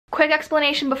quick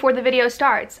explanation before the video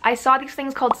starts. I saw these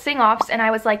things called sing-offs and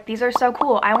I was like, these are so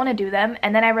cool, I want to do them.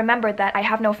 And then I remembered that I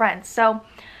have no friends, so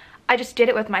I just did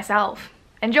it with myself.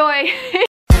 Enjoy!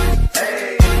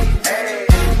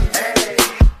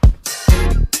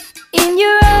 In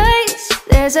your eyes,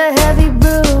 there's a heavy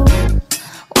blue.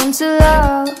 One to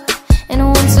love and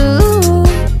one to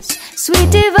lose. Sweet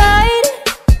divide,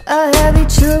 a heavy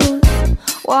truth.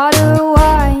 Water or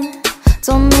wine,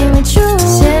 don't make me choose.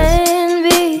 Send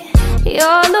me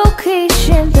your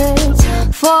location, let's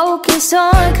focus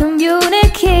on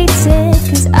communicating.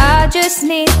 Cause I just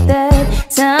need that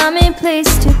time and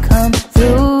place to come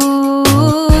through.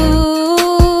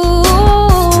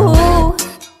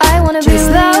 I wanna be with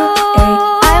you.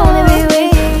 I wanna be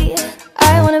with you.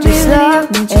 I wanna be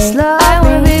with you. Just love. I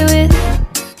wanna be with.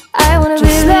 I wanna be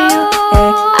with you.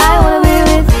 I wanna be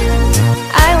with.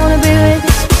 I wanna be with.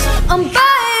 I'm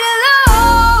biting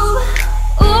low.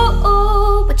 Ooh,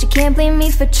 ooh, but you can't blame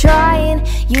me for trying.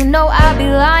 You know I'd be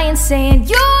lying, saying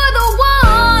you're the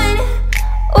one.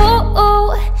 Ooh, ooh,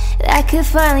 that could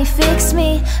finally fix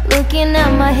me. Looking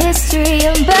at my history,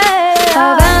 I'm better.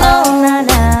 Oh, nah,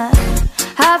 nah.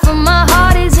 Half of my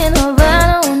heart is in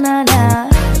Havana, oh, nah, nah.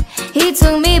 He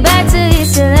took me back to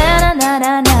East Atlanta, nah,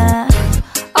 nah, nah.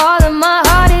 All of my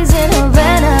heart is in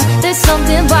Havana. There's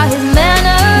something about his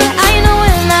manner. Yeah, I know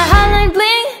when that hotline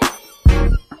bling,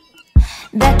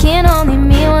 that can only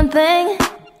mean one thing.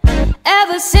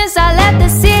 Ever since I left the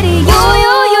city,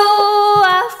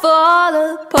 I fall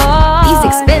apart. These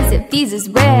expensive, these is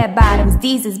red bottoms,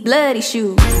 these is bloody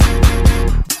shoes.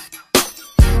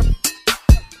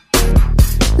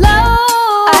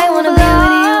 I wanna be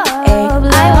with you.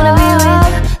 I wanna be with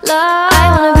love. I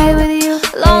wanna be with you.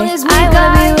 Long as we got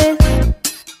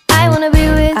I wanna be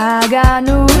with. I got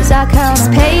no rules, I count.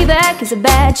 Payback is a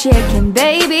bad chick, and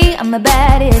baby, I'm the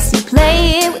baddest. You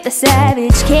play it with the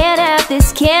savage. Can't have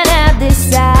this, can't have this.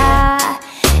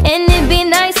 And it'd be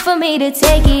nice for me to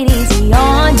take it easy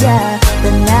on ya,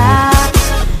 but now,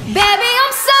 baby,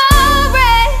 I'm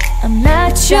sorry. I'm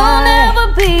not sure. You'll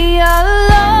never be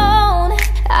alone.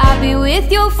 I'll be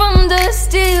with you from the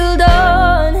still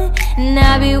dawn. And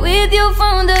I'll be with you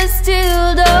from the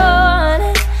still dawn.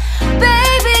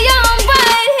 Baby, I'm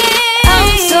right here. I'm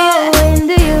so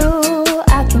into you,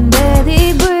 I can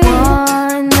barely breathe.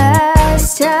 One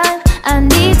last time, I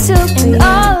need to breathe. And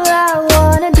all I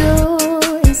wanna do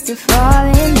is to fall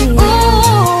in deep. Ooh,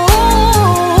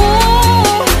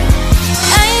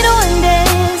 I ain't doing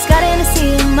this, got Hennessy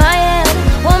in my hand.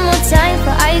 One more time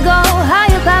before I go.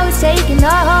 Higher powers taking a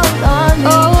hold on me.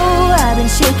 Oh, I've been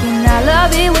shaking, I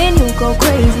love it when you go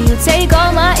crazy. You take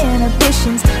all my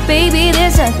inhibitions. Baby,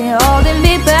 there's nothing holding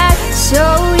me back. So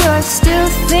you're still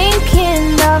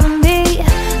thinking of me,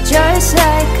 just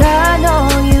like I know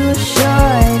you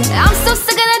should. I'm so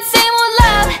sick of that same old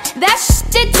love, that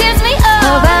shit tears me up.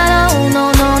 Oh, no,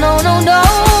 no, no, no, no.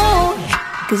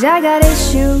 Cause I got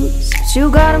issues, but you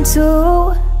got them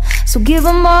too. So give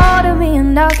them all to me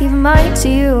and I'll give mine to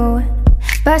you.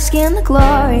 Bask in the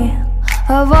glory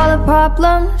of all the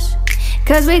problems,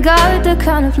 cause we got the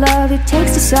kind of love it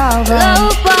takes to solve them.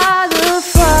 Love by the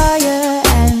fire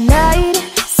at night,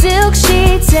 silk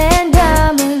sheets and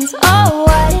diamonds, all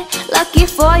white. Lucky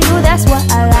for you, that's what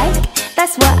I like,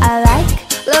 that's what I like.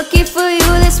 Lucky for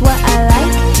you, that's what I like.